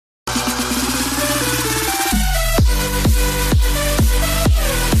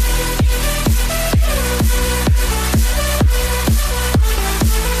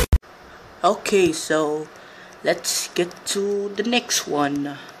Okay, so let's get to the next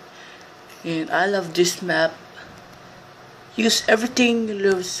one. And I love this map. Use everything you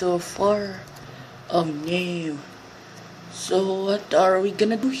love so far. Oh no. So what are we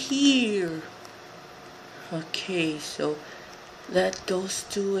gonna do here? Okay, so that goes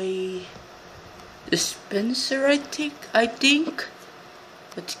to a dispenser, I think.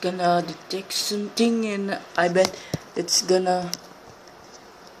 It's gonna detect something, and I bet it's gonna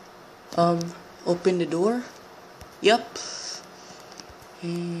open the door. Yep.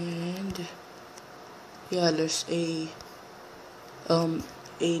 And yeah, there's a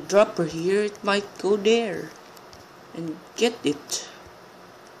dropper here. It might go there and get it.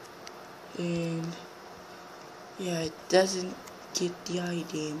 And yeah, it doesn't get the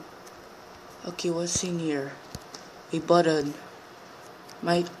item. Okay, what's in here? A button.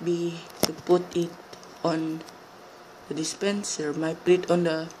 Might be to put it on the dispenser. Might put it on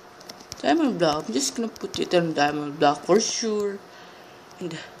the diamond block. I'm just gonna put it on the diamond block for sure.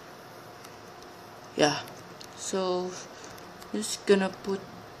 And yeah, so just gonna put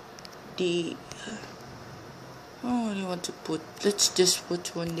the oh, I want to put, let's just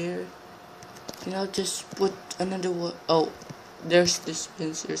put one there, and I'll just put another one. Oh, there's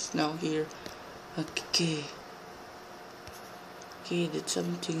dispensers now here. Okay, did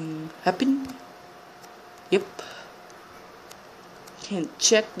something happen? Yep. Can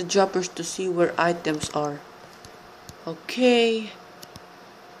check the droppers to see where items are. Okay,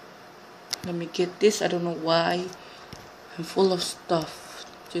 let me get this. I don't know why I'm full of stuff.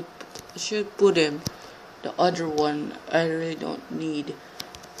 I should put them. The other one I really don't need.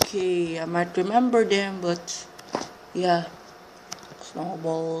 Okay, I might remember them, but yeah,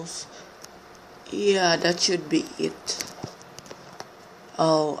 snowballs. Yeah, that should be it.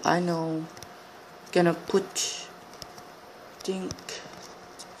 Oh, I know. Gonna put, think,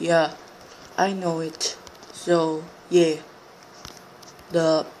 yeah, I know it. So yeah,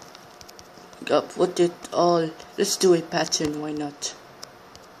 gotta put it all. Let's do a pattern. Why not?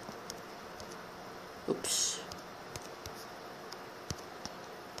 Oops.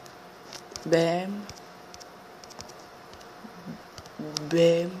 Bam.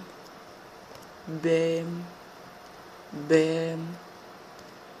 Bam. Bam. Bam.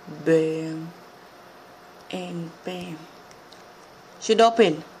 Bam. And bam. Should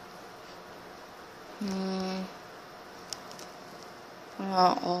open.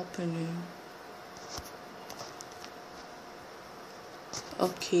 Not opening.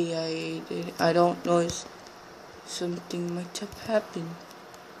 Okay, I don't know if something might have happened.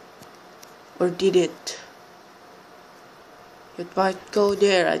 Or did it? It might go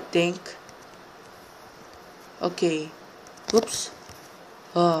there, I think. Okay. Whoops.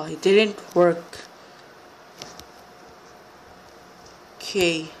 Oh, it didn't work.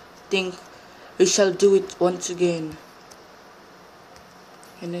 Okay, think we shall do it once again.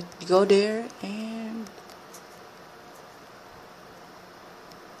 And it go there, and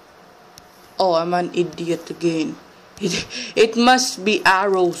oh, I'm an idiot again. It must be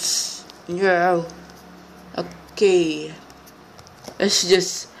arrows. Yeah. Okay, let's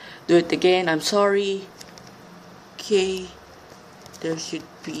just do it again. I'm sorry. Okay, there should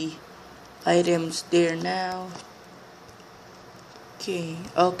be items there now.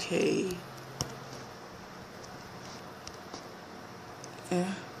 Okay.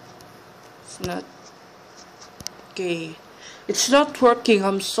 Yeah, it's not. Okay, it's not working.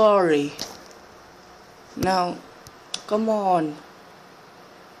 I'm sorry. Now, come on.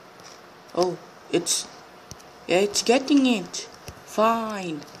 Oh, it's getting it.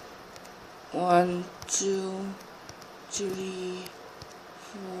 Fine. 1, 2, 3,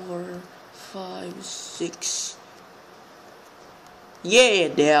 4, 5, 6. Yeah,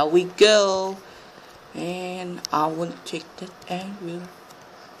 there we go. And I want to take that angle.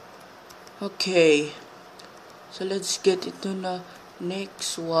 Okay, so let's get into the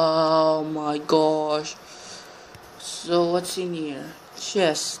next one. Oh my gosh. So what's in here?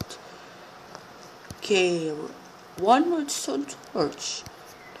 Chest. Okay, one redstone torch.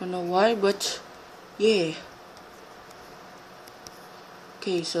 Don't know why, but yeah.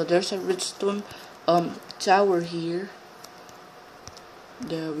 Okay, so there's a redstone tower here.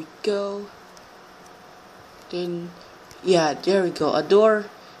 There we go. Then yeah, there we go. A door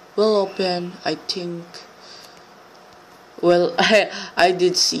will open, I think. Well, I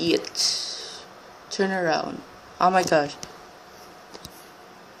did see it. Turn around. Oh my gosh.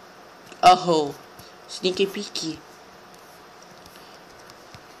 Oh, sneaky peeky.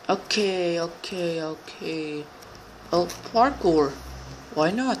 Okay. Oh, parkour.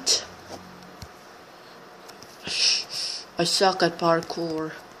 Why not? I suck at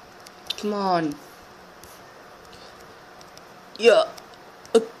parkour. Come on. Yeah.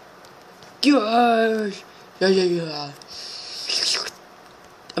 Gosh. Yeah.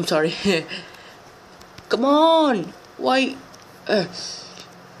 I'm sorry. Come on. Why? Uh,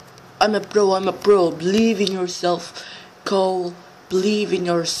 I'm a pro. Believe in yourself, Cole. Believe in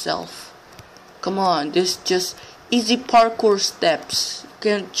yourself. Come on. This just easy parkour steps. You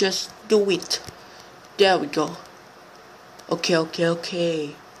can just do it. There we go.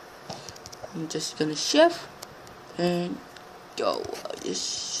 Okay. I'm just gonna shift and go.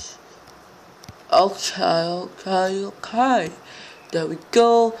 Just okay. There we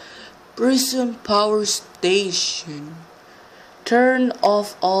go. Prison power station. Turn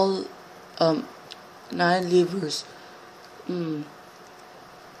off all 9 levers.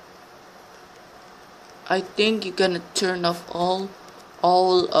 I think you're gonna turn off all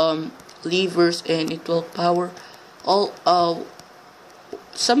levers and it will power all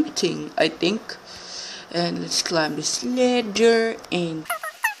something, I think. And let's climb this ladder and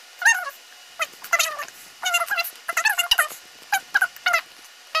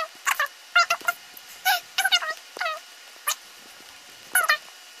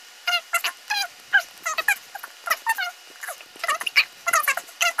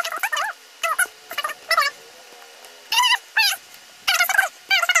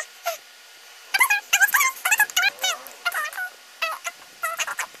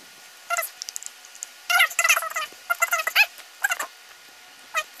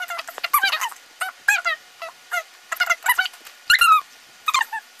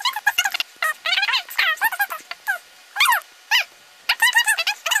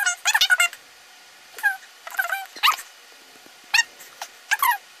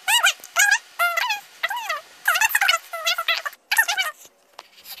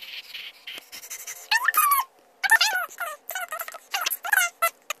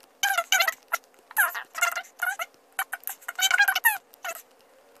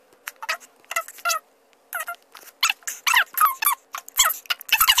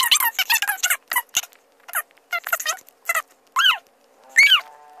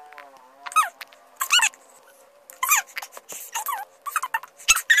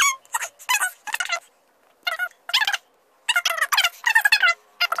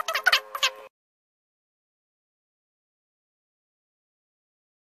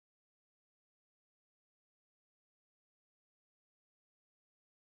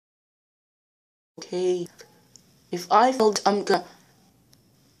okay. If I failed, I'm gonna.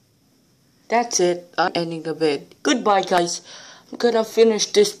 That's it. I'm ending the vid. Goodbye, guys. I'm gonna finish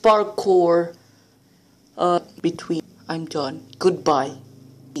this parkour. Between. I'm done. Goodbye.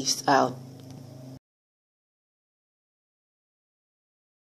 Peace out.